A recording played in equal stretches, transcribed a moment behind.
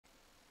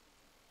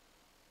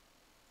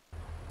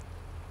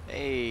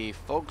Hey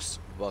folks,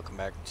 welcome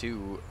back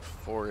to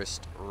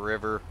Forest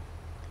River.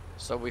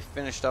 So we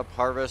finished up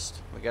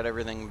harvest, we got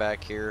everything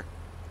back here,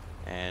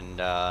 and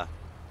we're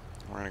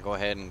gonna go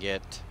ahead and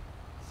get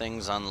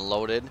things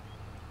unloaded.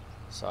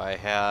 So I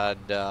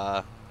had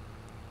the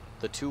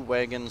two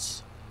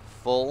wagons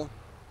full,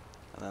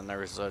 and then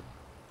there's a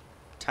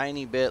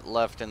tiny bit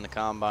left in the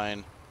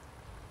combine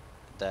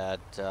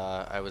that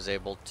I was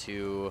able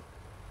to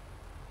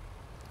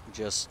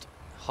just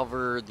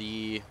hover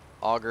the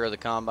auger of the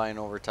combine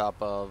over top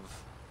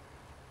of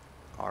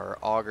our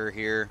auger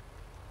here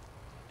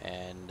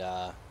and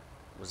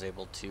was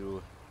able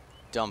to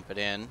dump it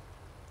in,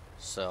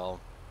 so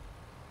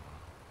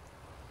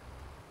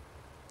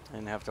I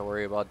didn't have to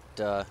worry about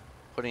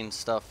putting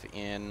stuff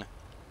in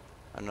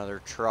another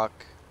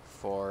truck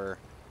for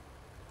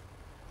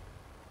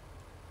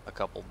a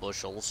couple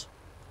bushels.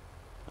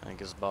 I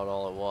think is about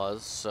all it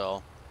was,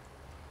 so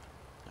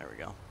there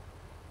we go.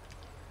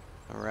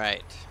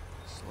 Alright,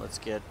 so let's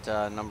get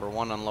number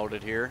one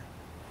unloaded here,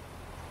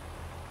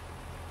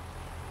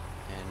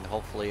 and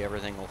hopefully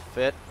everything will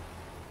fit,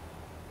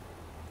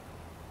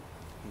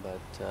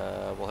 but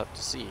we'll have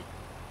to see.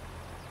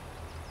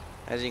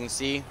 As you can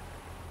see,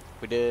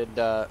 we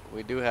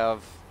do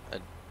have a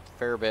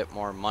fair bit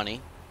more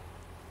money,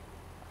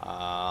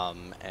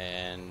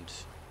 and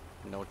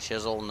no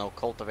chisel, no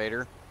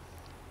cultivator.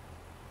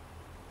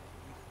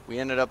 We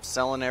ended up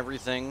selling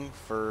everything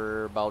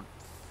for about,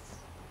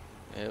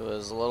 it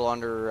was a little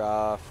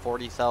under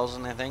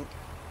 40,000, I think.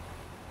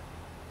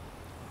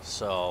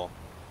 So,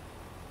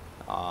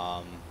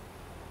 well,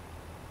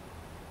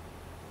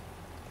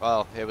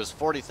 it was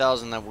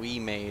 40,000 that we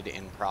made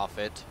in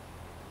profit.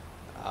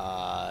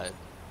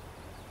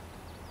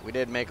 We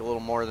did make a little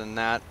more than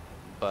that,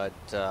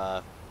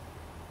 but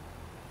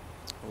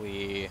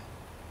we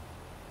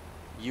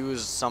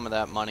used some of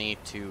that money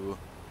to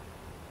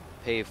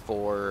pay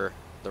for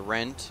the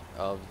rent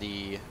of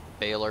the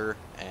baler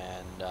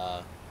and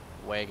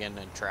wagon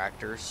and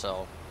tractor,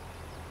 so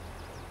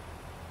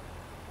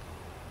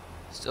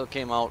still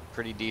came out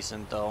pretty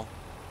decent though.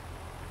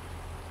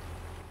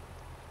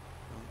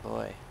 Oh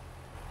boy,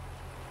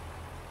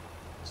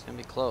 it's gonna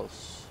be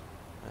close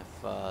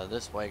if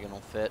this wagon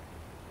will fit.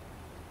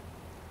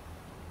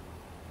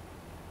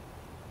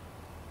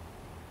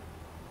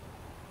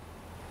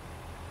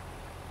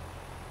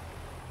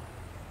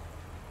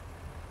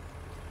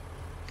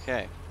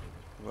 Okay,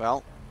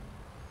 well,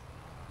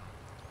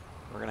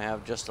 we're gonna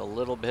have just a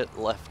little bit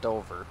left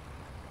over.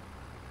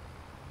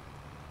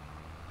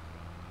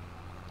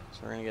 So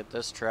we're gonna get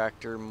this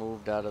tractor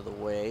moved out of the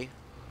way.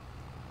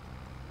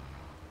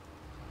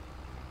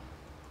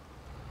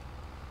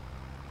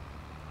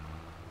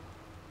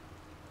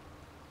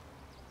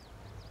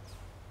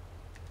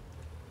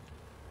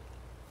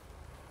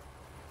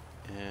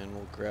 And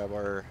we'll grab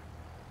our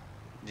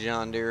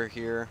John Deere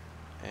here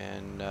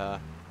and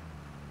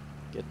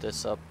get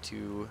this up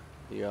to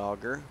the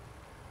auger.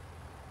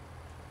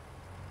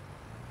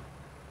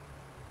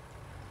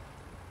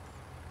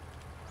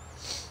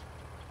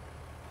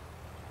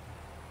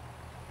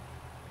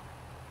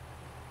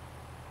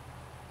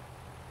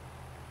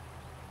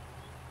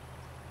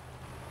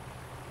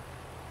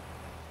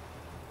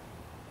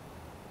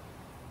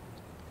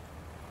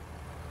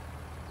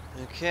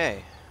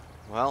 Okay,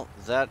 well,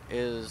 that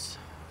is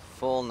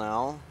full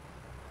now,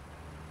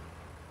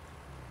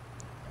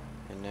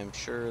 and I'm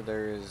sure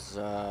there's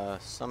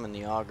some in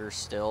the auger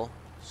still.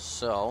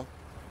 So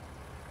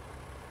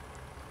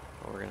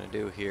what we're gonna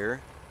do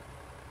here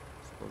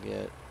is we'll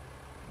get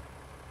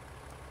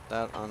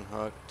that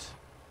unhooked.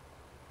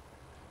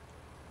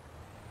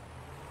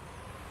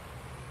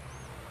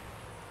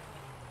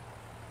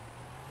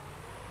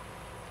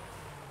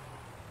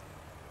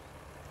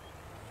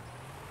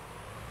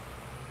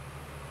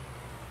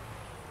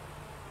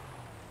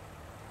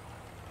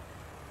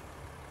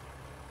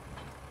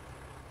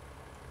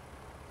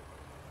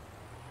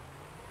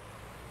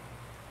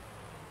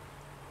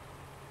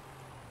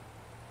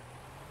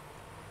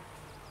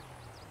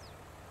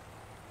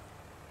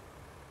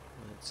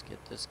 Let's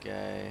get this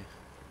guy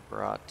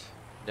brought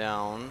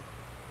down.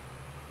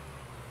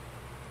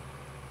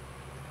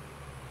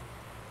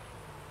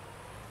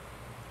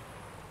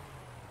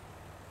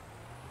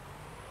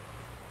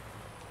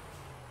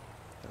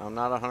 I'm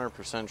not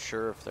 100%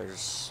 sure if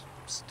there's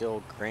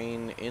still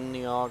grain in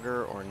the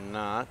auger or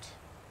not.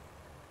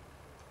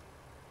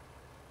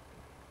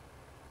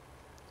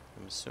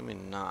 I'm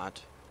assuming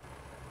not,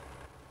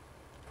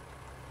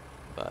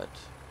 but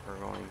we're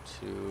going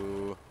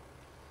to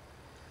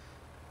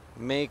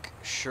make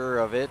sure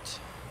of it.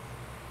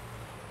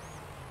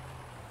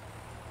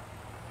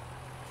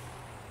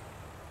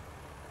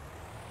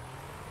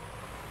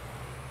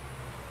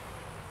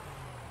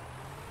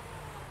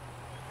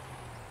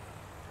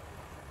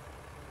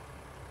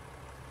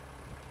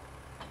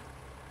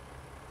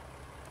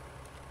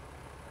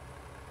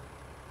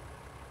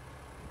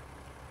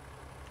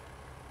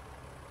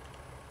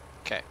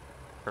 Okay,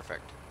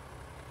 perfect.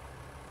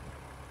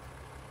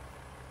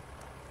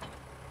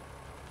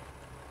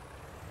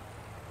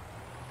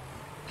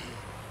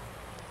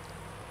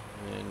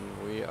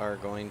 are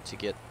going to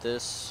get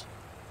this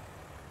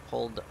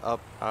pulled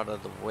up out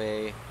of the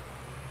way.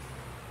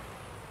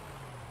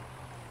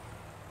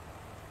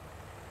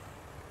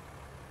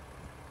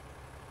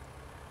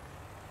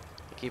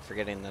 I keep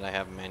forgetting that I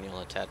have manual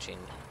attaching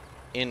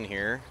in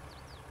here.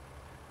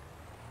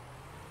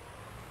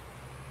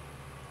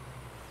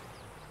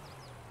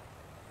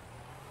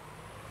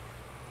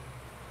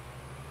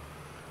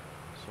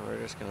 So we're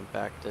just going to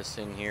back this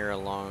in here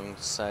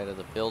alongside of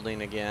the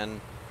building again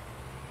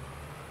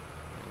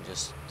and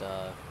just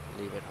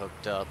leave it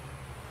hooked up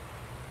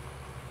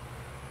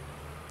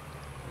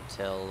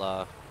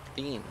until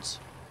beans.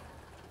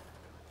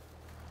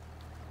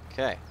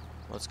 Okay,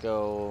 let's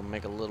go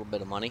make a little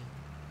bit of money.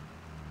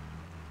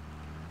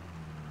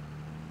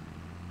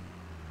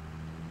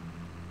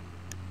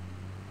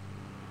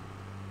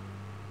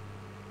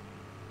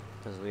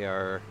 Because we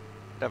are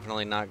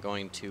definitely not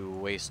going to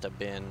waste a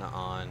bin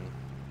on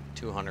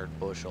 200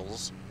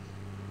 bushels.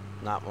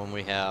 Not when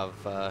we have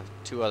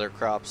 2 other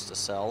crops to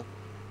sell,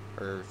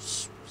 or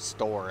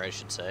store, I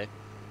should say.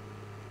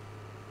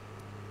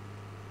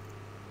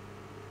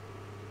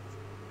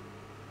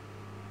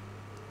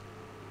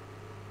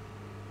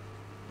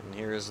 And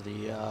here's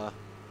the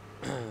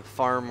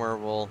farm where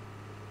we'll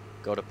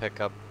go to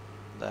pick up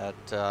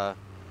that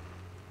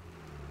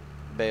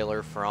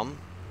baler from.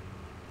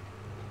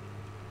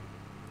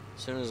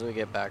 As soon as we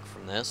get back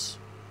from this.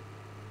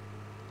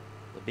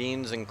 The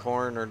beans and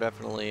corn are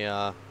definitely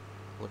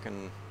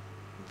looking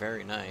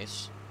very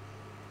nice.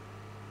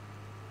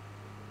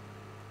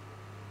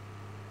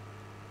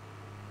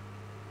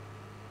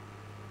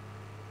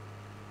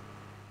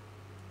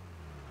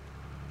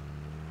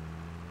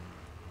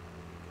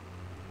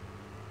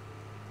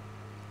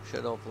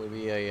 Should hopefully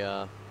be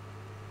a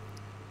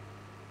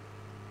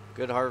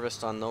good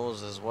harvest on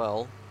those as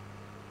well.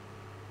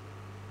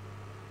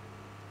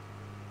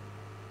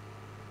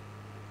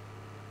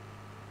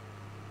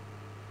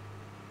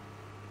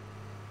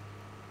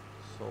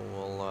 So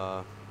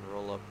we'll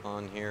roll up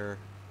on here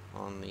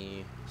on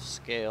the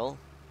scale.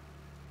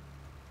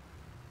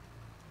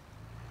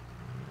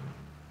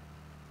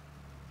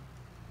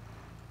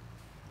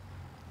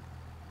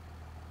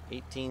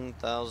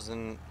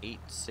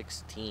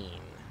 $18,816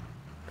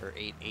 or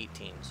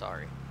 818,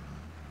 sorry.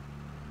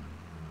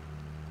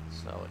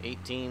 So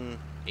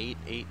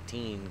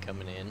 18,818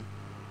 coming in.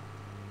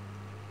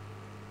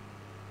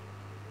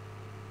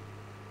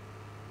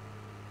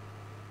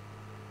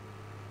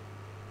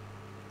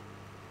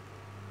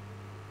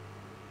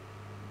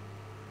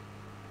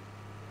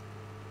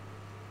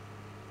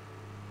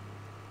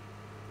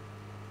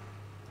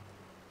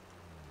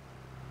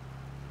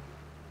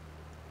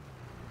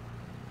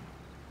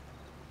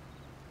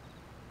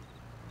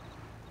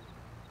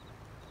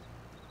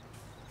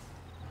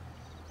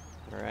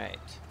 Alright.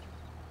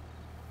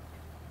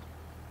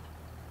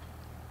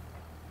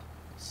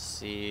 Let's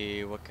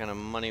see what kind of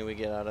money we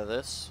get out of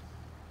this.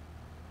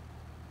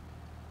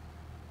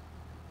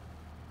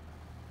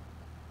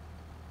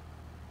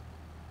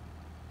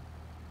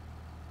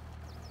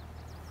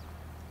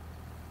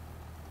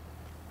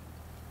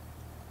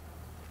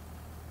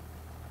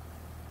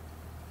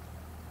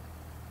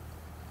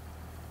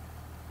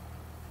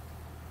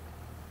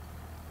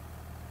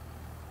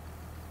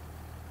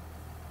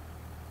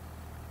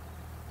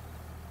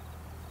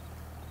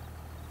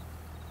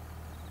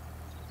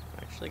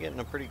 Actually getting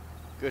a pretty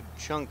good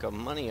chunk of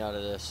money out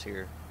of this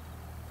here.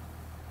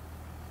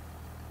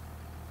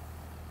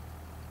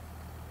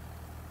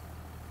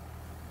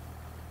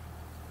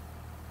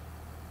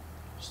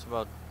 Just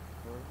about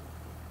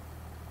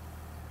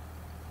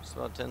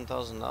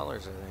 $10,000, I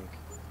think.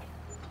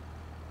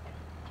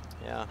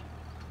 Yeah,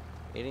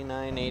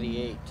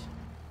 89.88.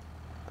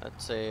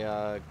 That's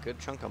a good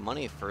chunk of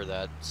money for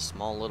that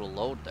small little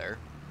load there.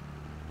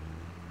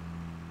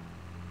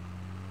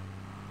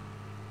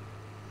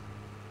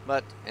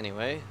 But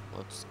anyway,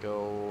 let's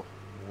go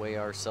weigh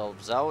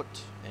ourselves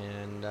out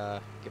and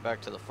get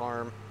back to the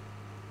farm.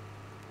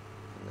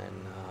 And then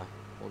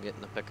we'll get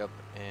in the pickup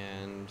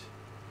and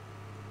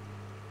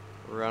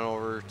run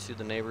over to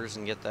the neighbors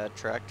and get that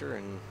tractor,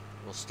 and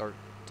we'll start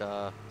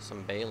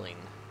some baling.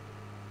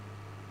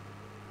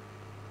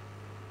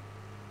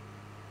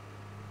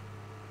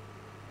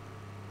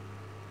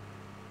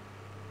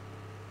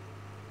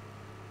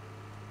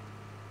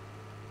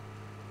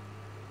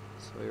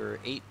 So we were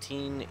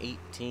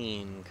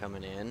 18.18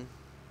 coming in.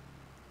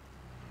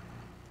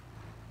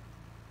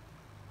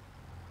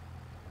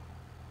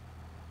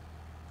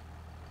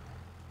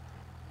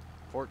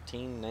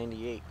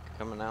 $14.98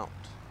 coming out.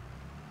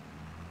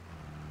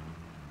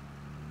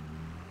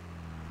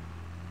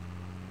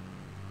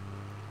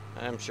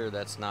 I'm sure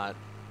that's not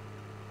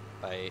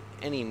by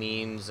any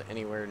means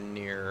anywhere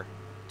near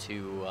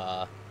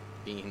to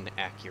being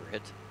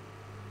accurate.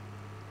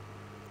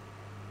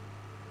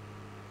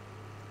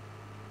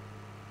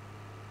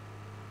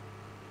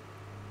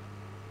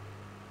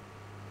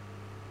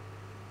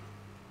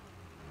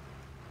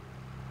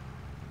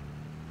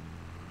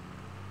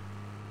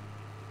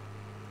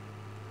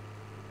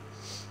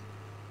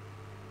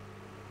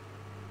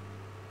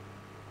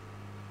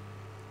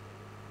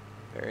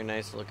 Very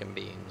nice looking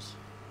beans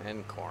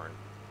and corn.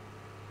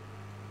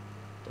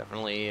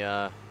 Definitely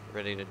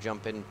ready to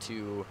jump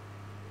into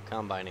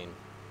combining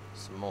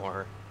some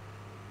more.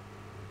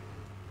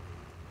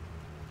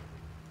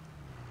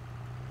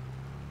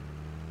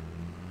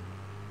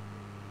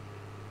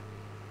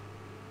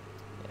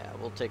 Yeah,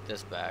 we'll take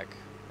this back.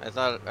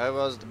 I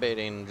was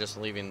debating just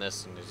leaving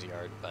this in his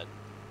yard, but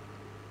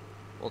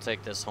we'll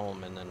take this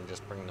home and then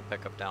just bring the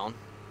pickup down.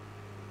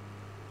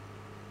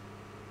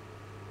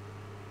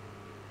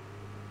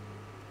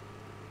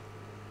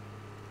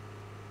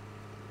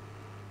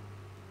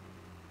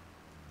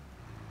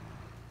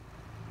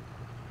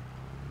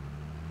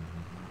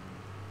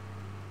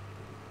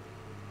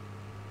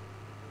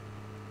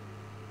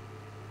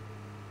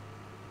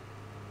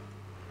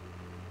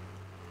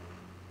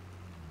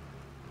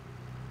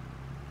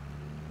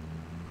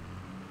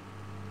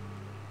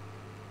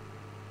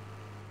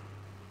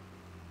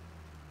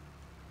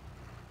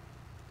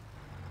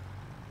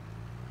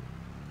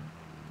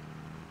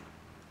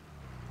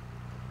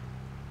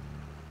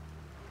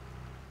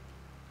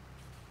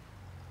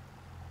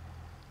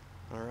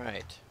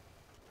 Alright.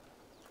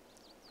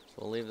 So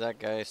we'll leave that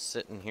guy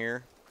sitting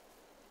here.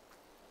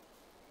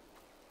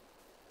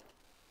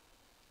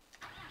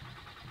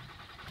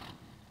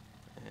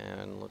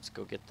 And let's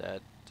go get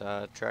that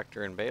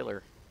tractor and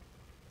baler.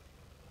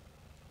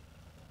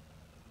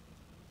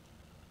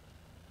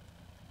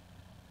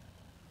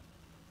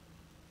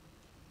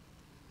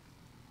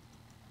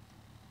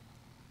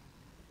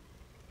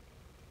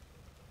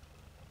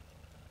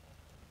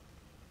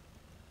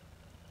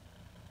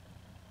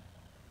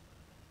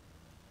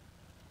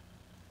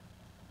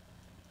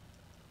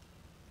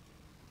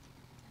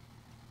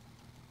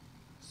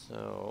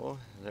 So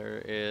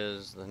there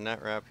is the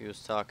net wrap he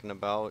was talking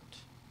about.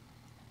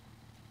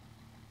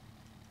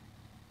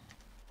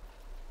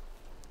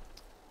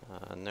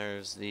 And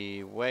there's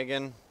the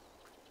wagon.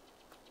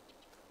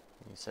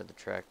 He said the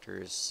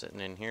tractor is sitting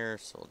in here,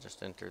 so we'll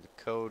just enter the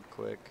code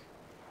quick.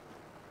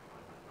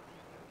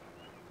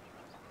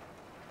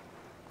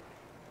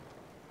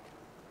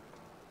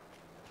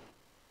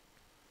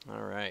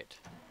 Alright.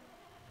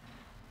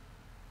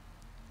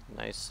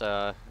 Nice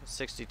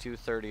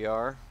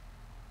 6230R.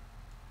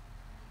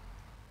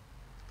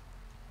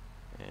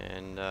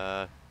 And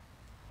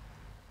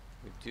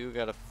we do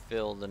gotta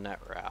fill the net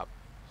wrap,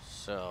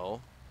 so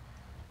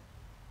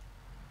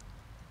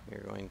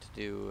we're going to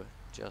do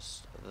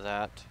just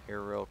that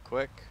here real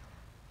quick,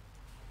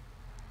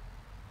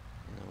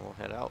 and then we'll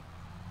head out.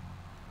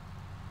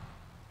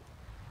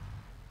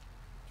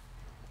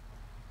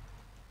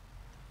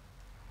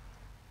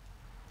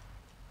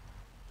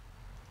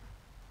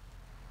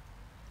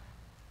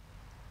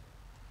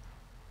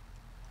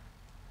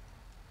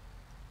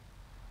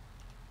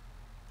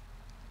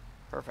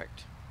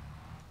 Perfect.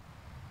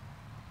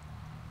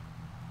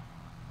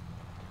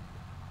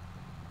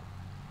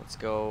 Let's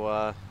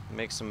go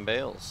make some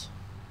bales.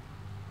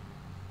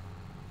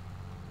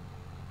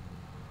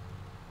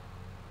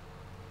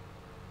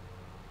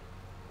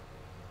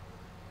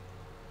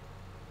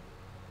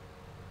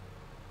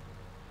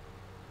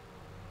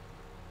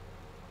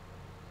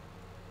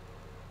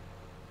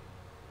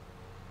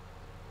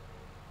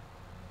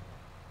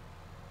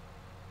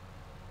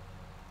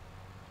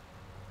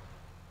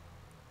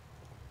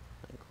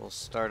 I think we'll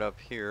start up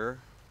here.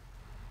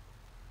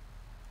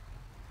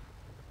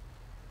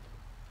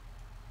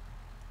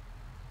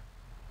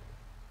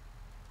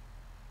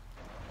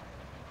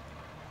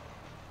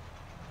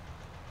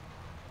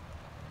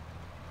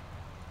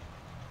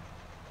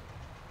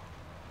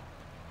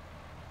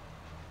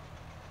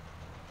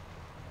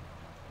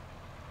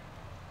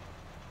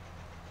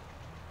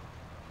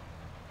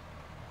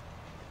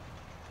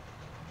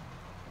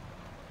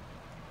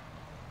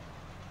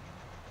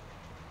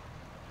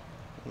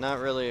 Not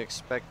really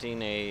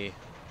expecting a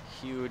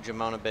huge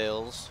amount of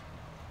bales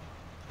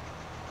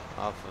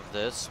off of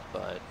this,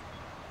 but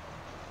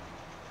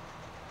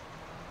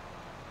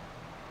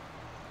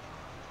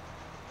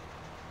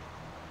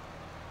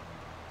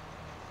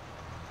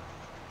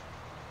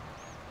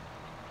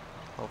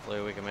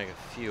hopefully we can make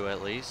a few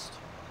at least.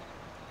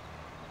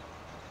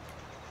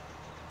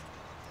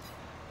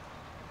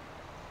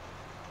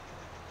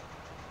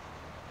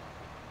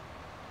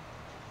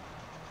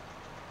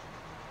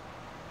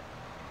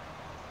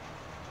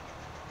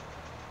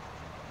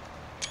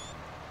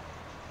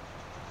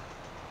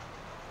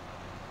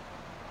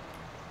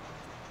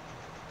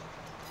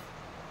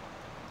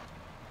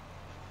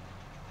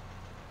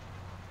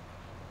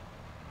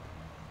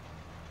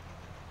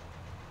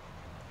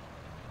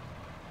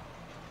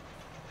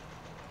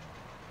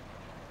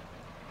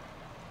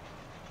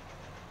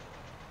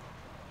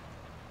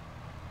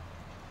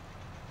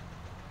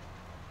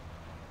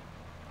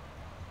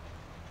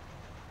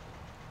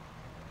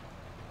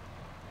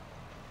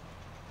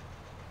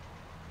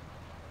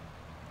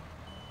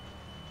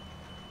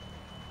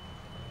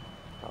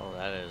 Oh,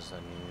 that is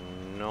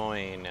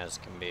annoying as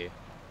can be.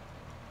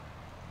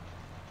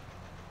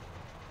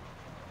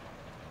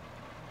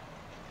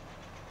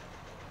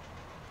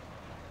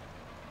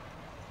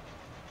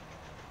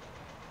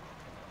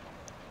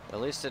 At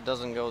least it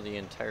doesn't go the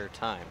entire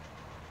time.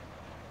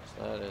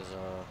 So that is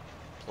a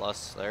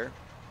plus there.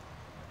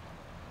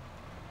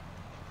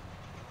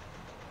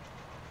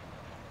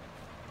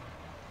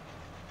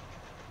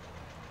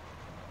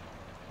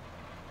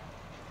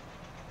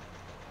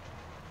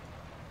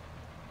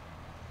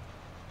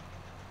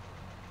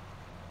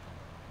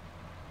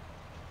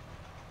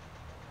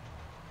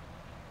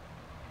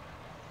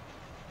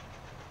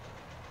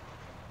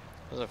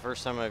 This is the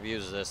first time I've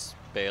used this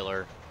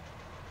baler.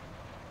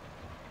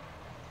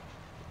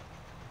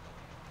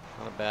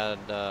 Not a bad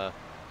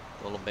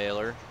little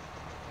baler.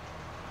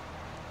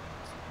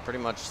 It's pretty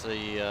much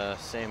the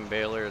same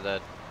baler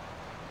that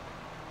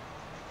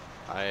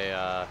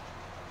I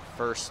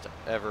first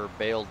ever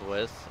baled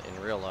with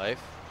in real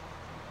life.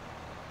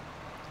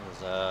 It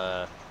was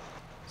a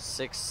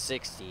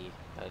 660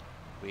 that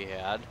we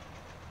had.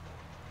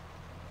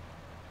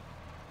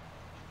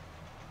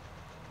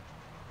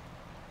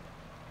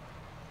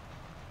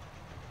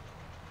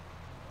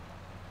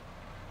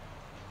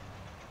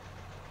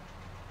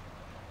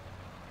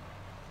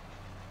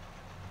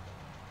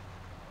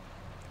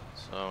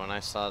 So when I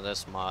saw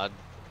this mod,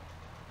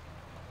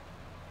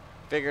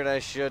 figured I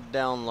should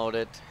download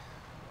it.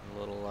 A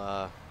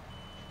little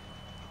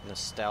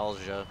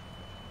nostalgia.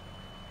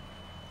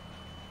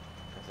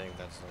 I think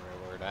that's the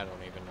right word. I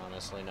don't even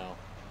honestly know,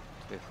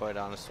 to be quite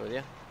honest with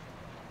you.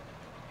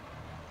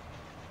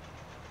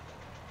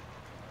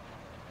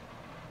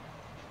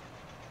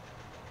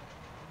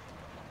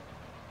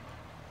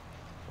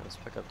 Let's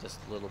pick up this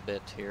little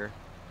bit here.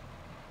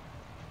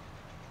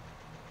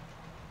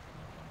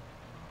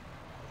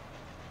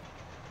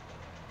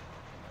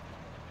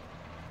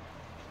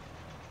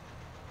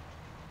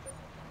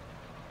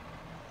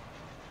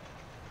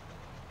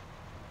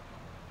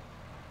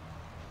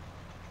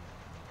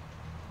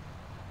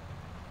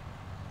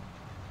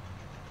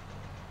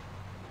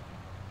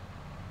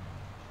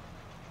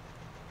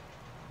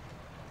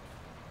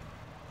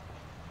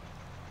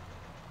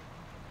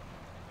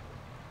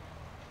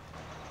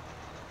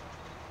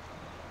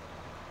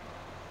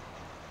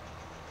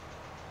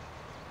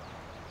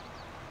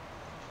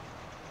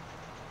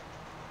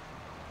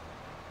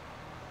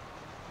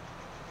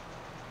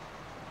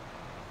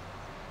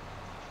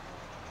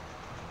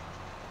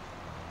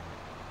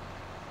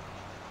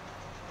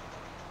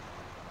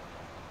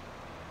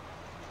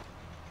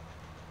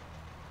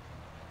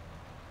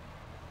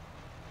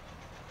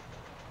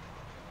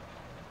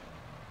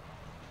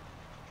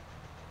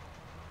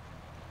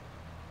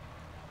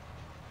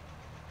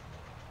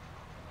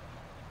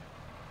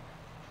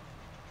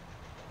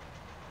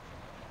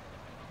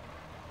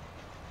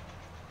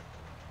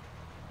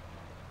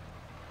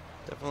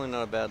 Definitely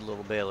not a bad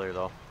little baler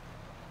though.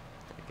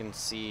 I can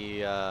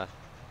see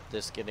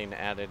this getting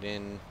added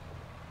in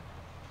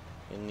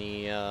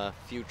the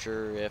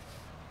future if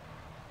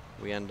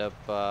we end up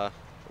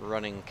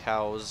running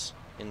cows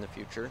in the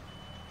future.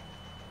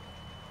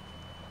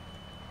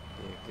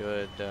 Be a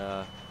good,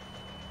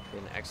 be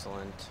an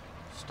excellent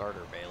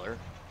starter baler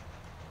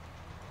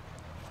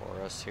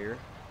for us here.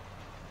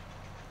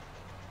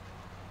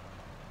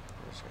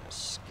 I'm just gonna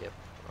skip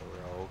a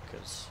row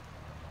because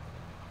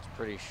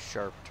pretty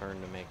sharp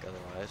turn to make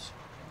otherwise.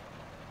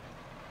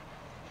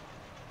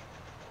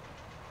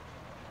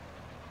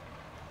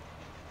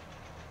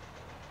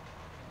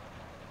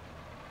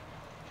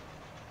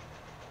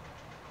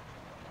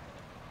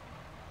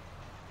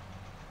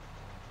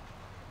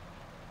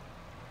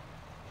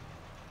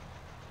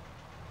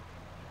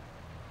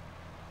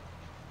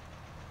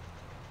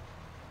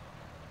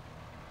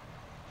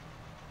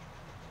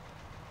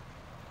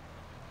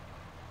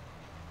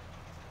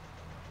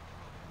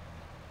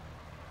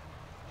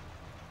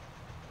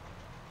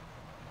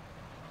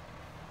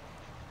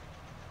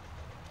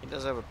 He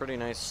does have a pretty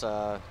nice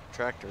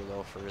tractor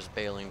though for his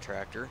baling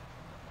tractor.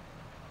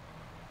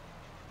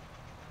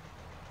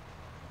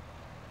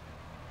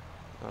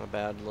 Not a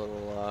bad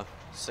little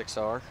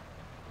 6R.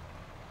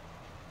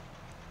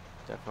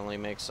 Definitely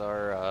makes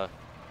our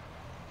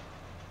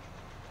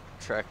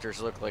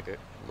tractors look like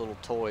little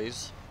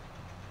toys.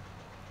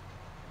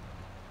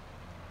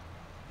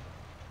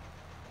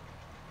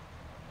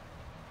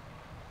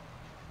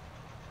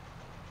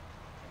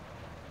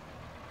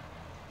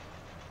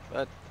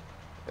 But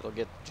it'll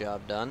get the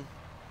job done.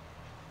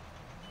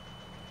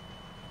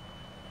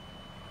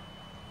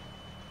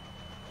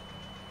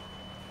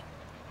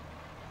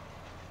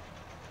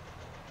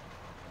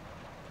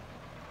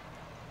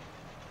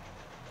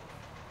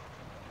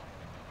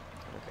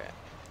 Okay.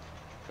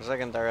 For a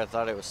second there I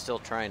thought it was still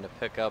trying to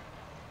pick up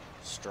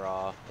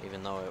straw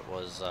even though it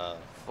was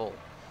full.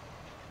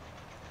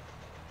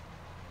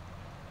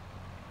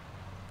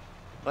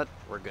 But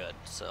we're good,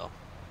 so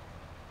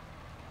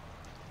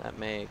that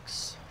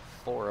makes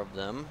 4 of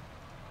them.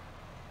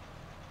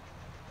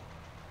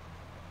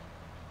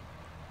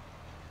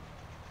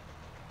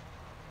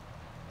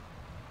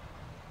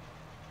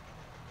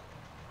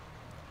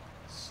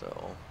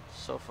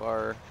 So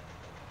far,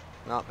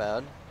 not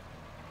bad.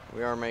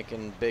 We are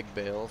making big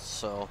bales,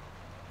 so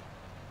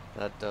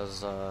that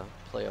does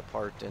play a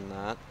part in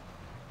that.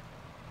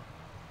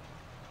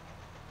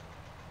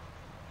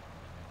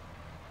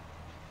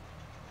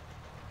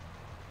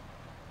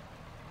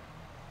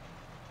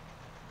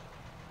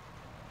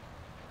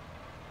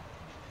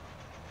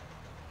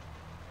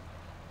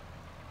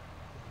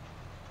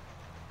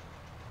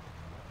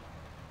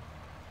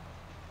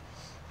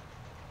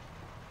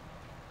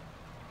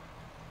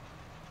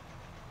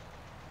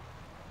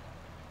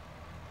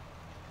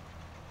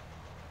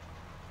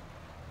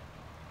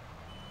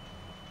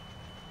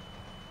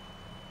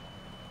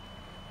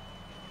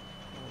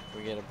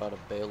 we get about a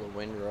bale of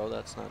windrow.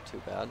 That's not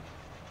too bad.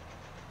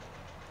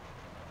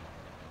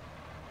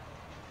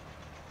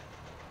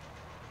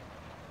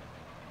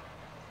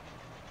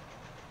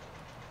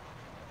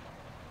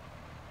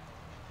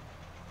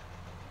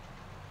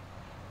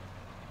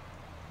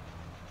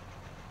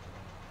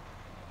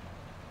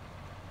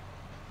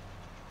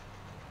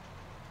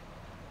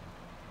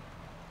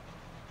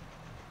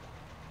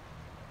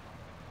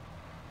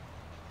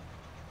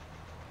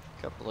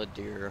 Couple of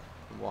deer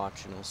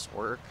watching us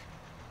work.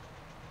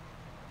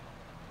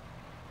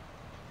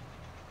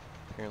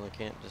 Apparently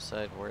can't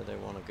decide where they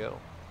want to go.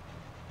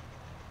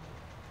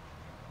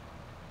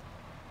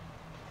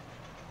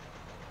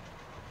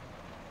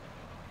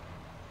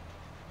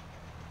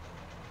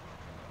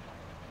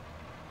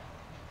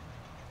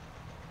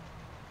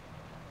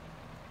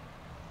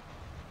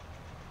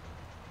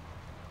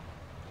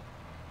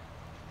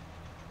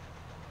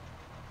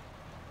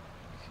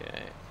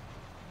 Okay.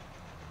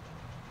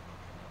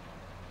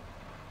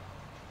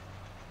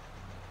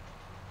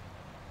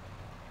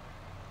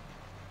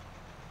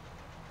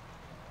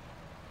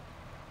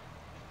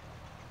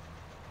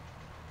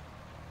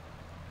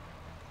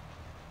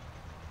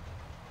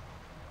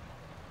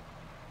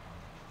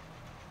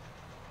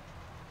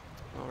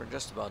 Well, we're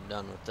just about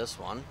done with this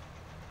one.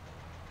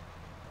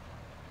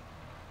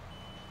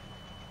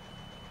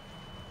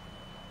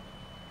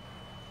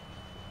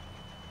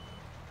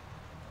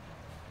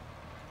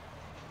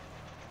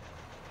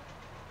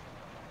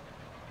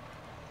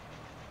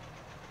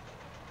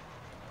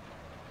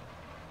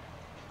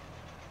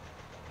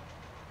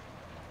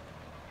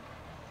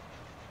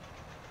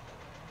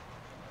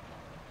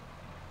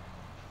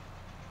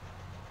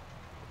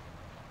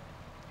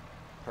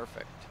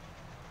 Perfect.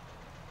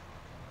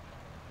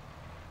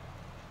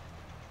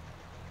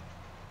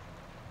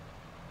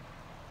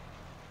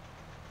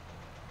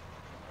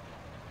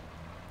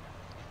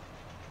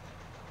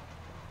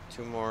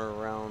 Two more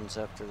rounds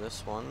after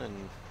this one,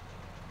 and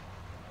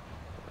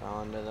we're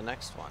on to the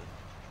next one.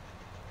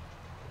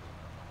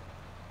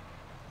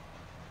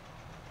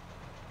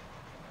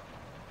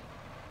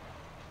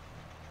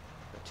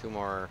 Or two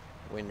more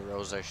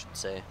windrows, I should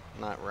say.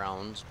 Not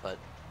rounds, but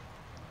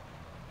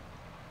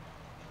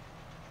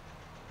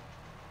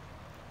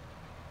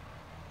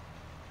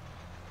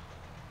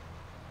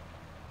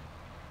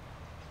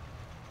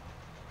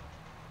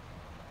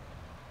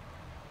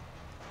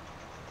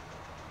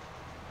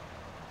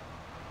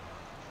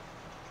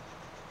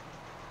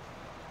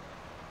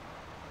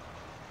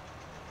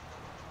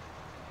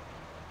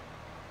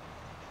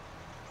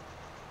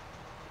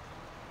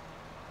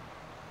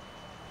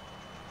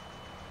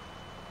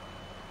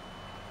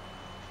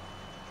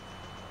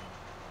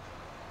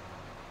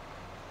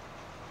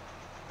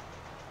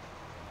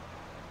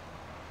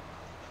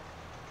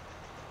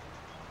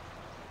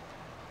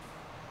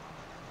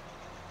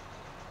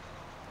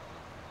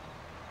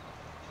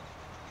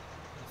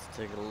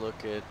take a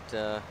look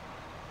at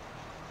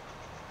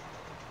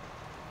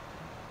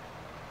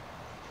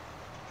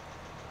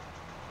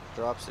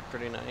drops it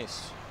pretty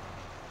nice,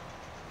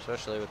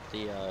 especially with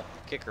the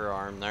kicker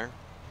arm there.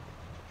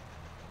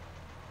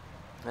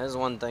 That is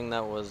one thing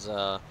that was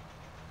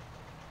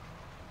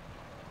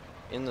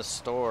in the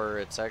store.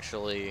 It's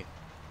actually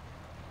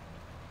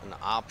an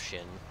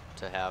option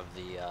to have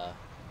the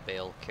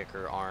Bale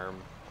kicker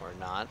arm or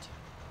not.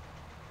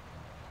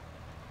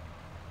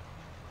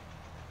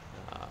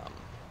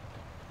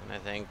 And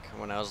I think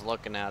when I was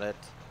looking at it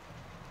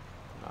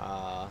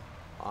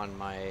on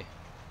my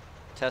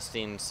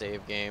testing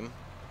save game,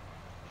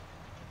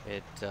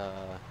 it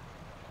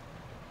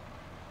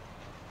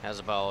has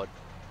about,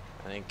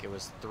 I think it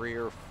was 3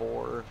 or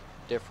 4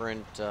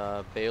 different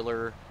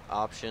baler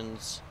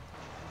options.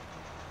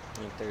 I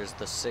think there's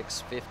the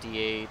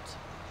 658.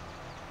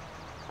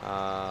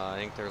 I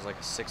think there's like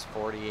a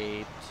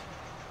 648.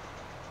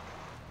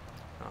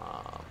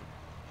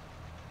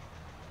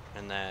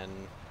 And then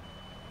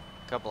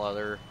a couple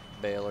other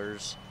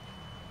balers,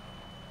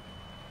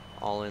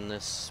 all in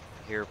this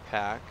here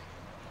pack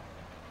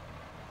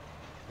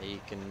that you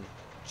can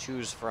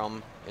choose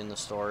from in the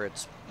store.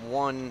 It's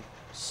one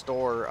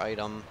store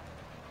item,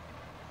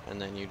 and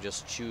then you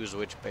just choose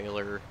which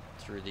baler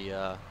through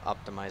the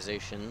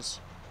optimizations,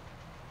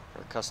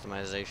 or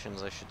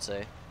customizations I should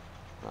say,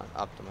 not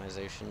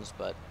optimizations,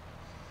 but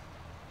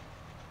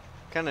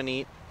kind of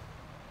neat.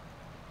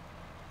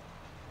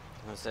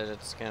 I said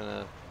it's kind of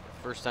the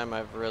first time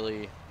I've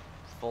really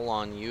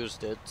full-on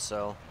used it,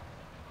 so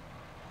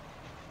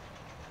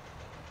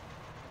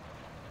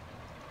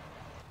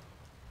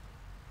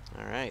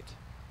alright,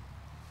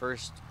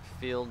 first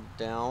field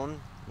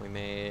down, we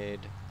made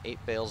 8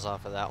 bales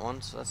off of that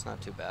one, so that's not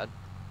too bad.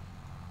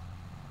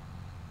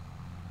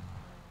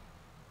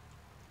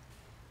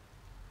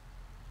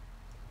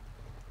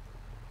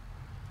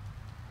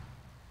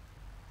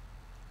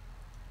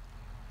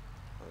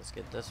 Let's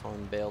get this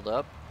one baled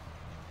up.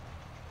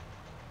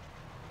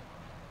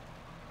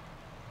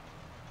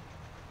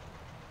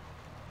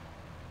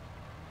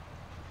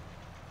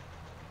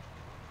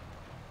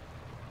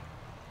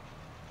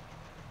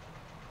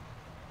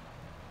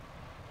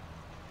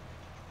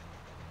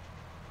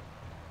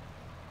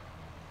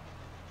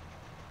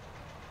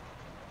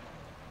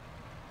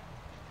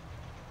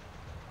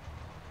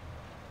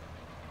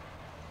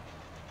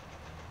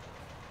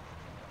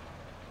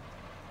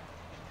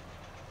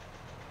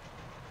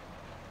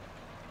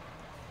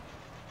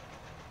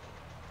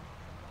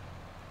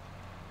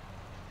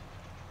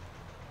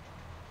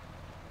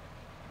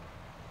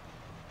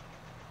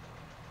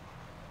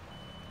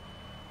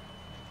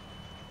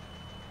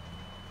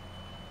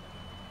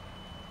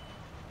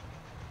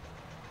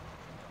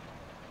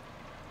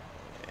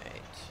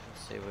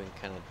 See if we can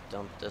kind of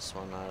dump this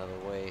one out of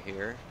the way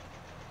here.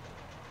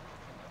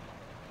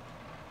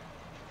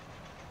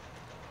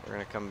 We're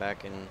gonna come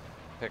back and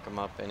pick them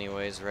up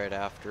anyways right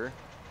after.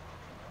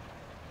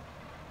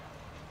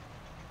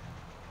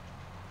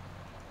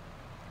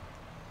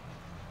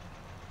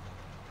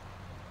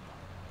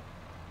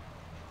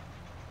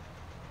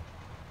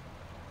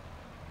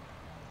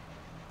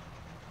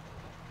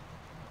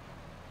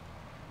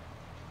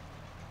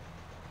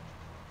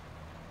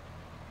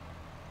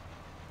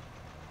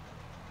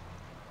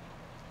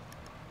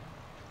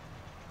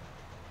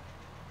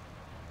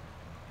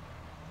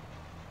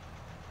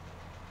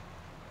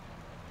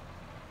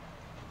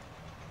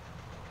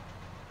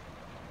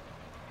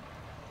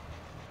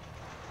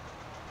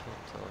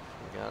 Can't tell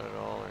if we got it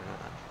all or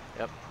not.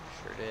 Yep,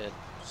 sure did.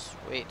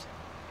 Sweet.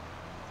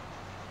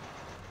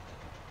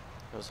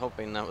 I was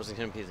hoping that was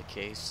going to be the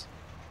case.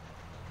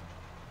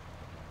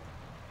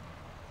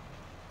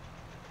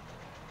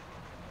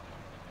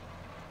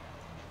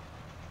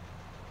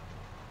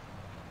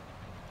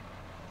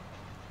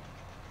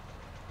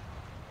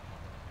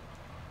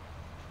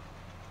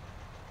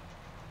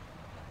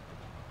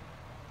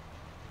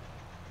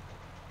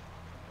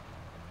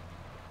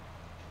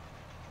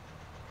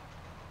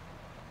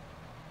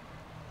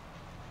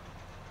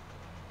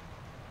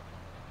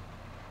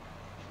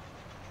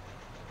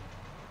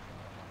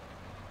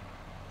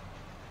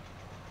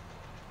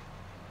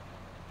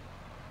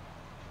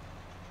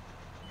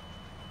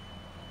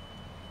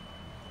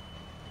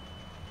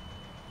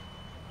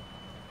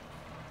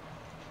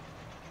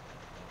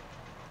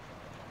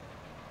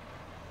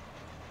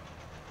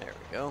 There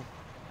we go.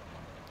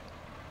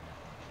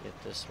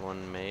 Get this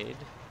one made.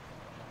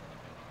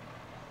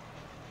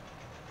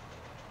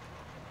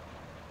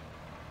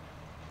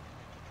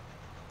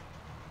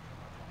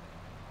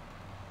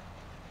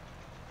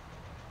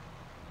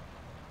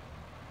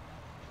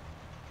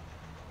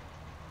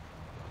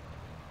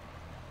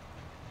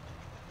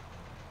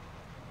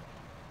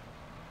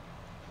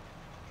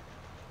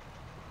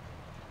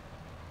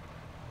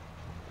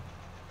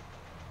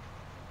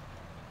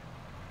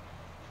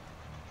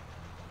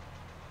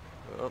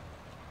 Oh.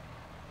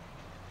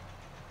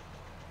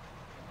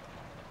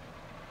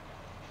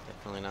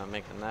 Definitely not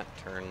making that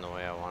turn the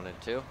way I wanted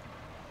to.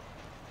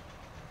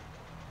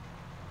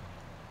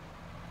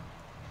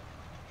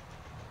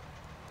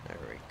 There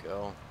we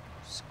go.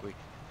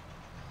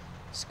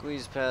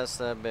 Squeeze past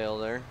that bale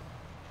there.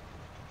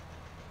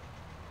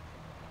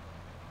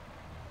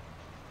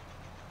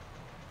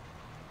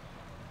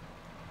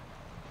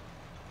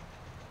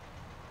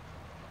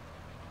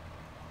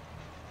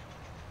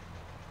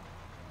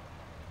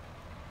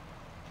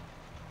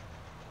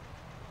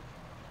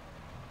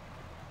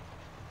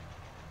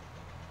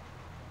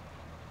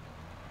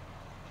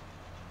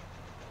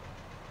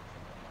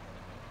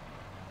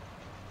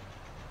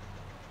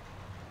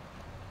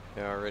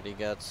 We already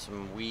got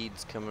some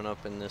weeds coming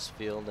up in this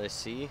field, I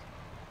see.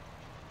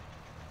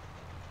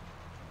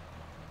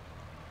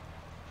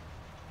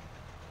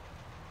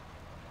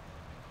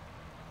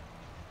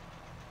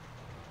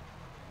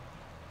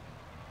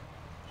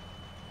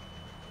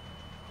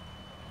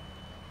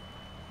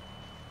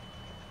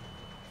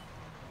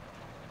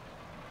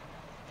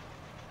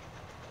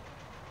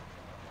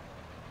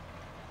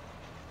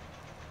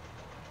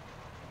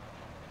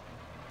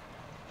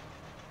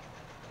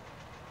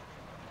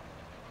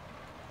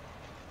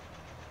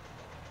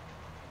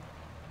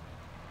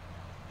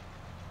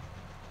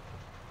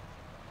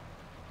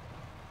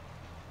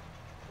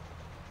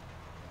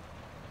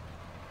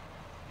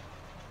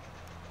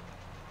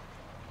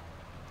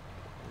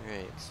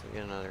 Alright, so we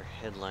got another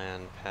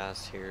headland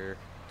pass here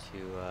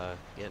to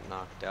get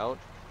knocked out.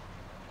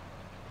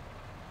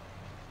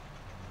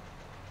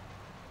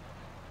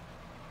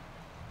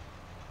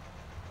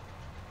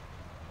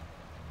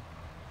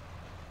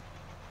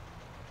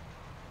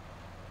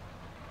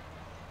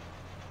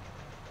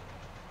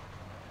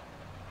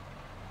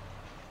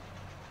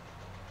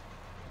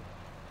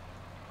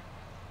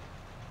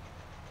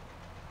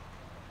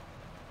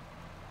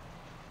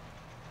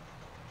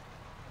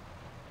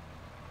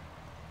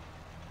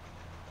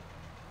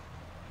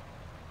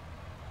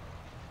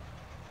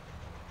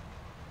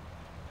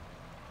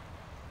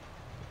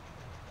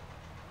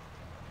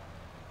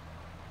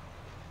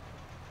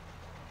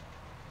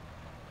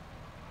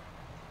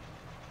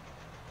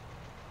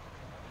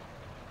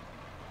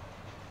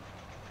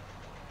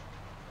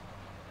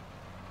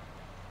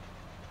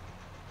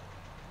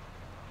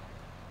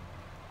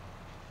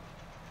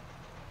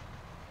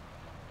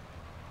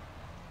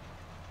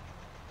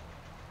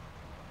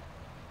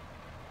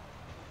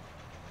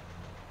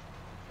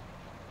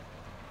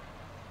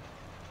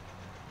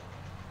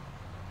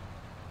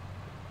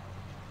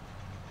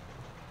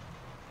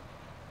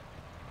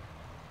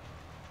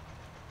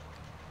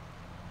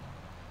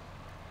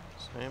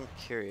 So I am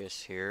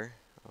curious here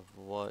of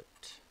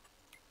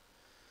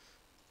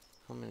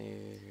how many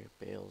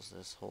bales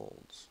this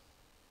holds.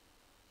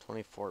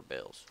 24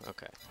 bales,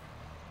 okay.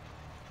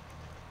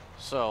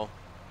 So,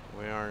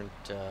 we aren't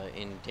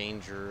in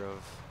danger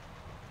of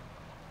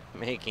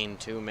making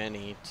too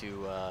many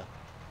to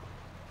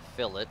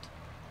fill it.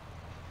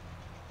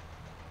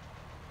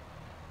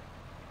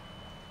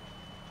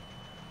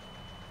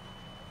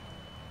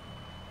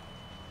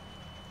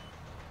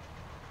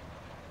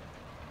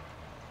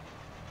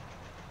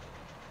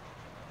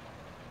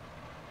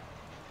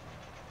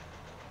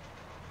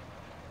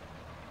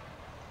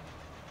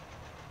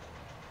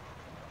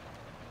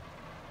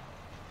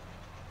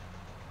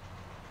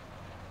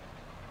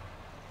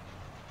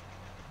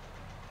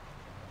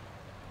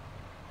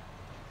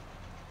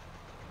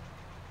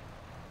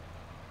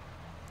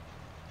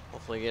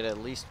 Hopefully get at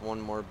least one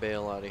more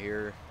bale out of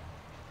here.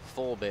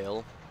 Full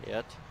bale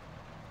yet.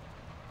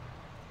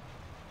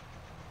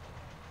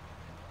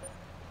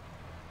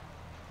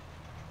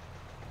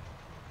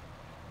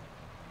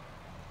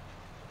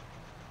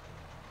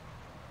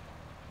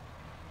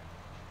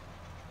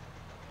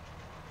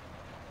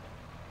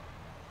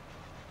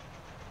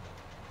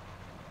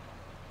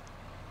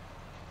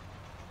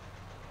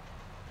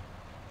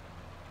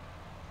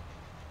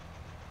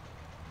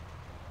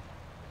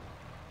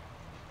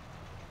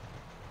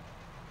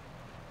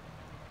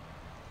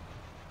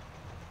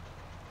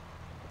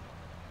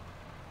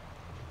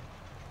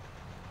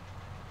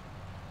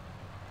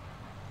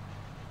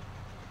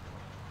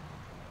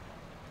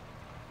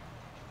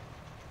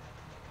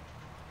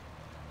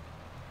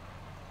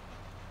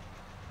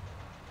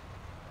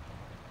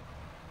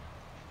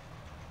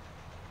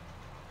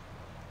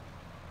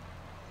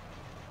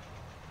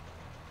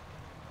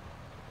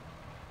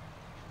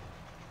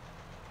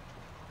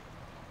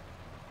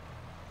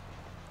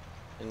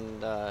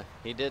 And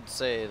he did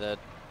say that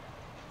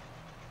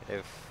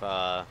if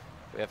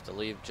we have to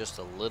leave just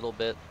a little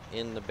bit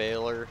in the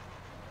baler,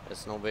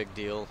 it's no big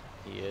deal.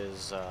 He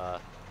is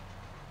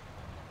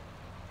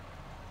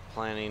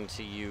planning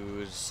to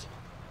use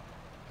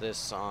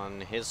this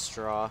on his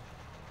straw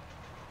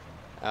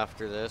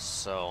after this,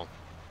 so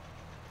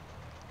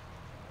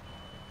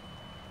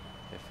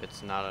if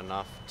it's not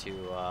enough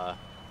to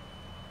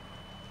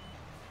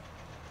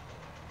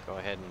go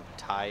ahead and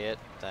tie it,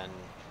 then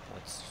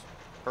that's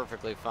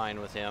perfectly fine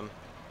with him.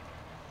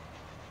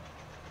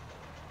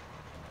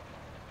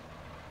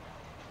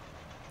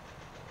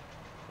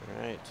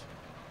 Alright.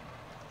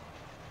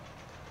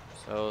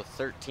 So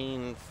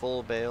 13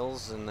 full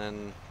bales, and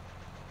then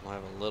we'll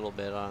have a little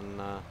bit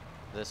on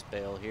this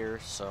bale here,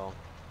 so.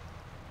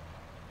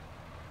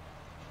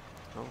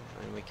 Oh,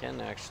 and we can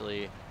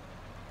actually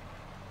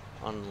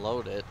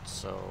unload it,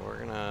 so we're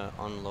gonna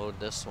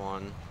unload this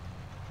one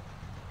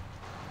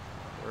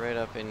right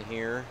up in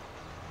here.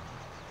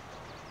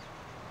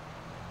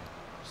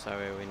 So that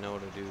way we know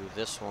to do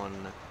this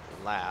one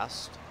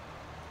last.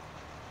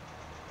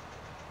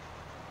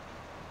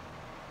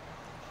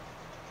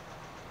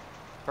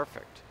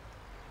 Perfect.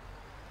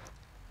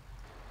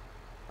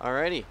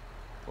 Alrighty.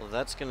 Well,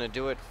 that's going to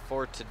do it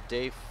for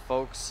today,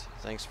 folks.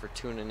 Thanks for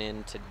tuning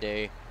in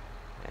today.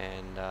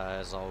 And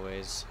as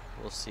always,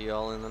 we'll see you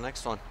all in the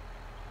next one.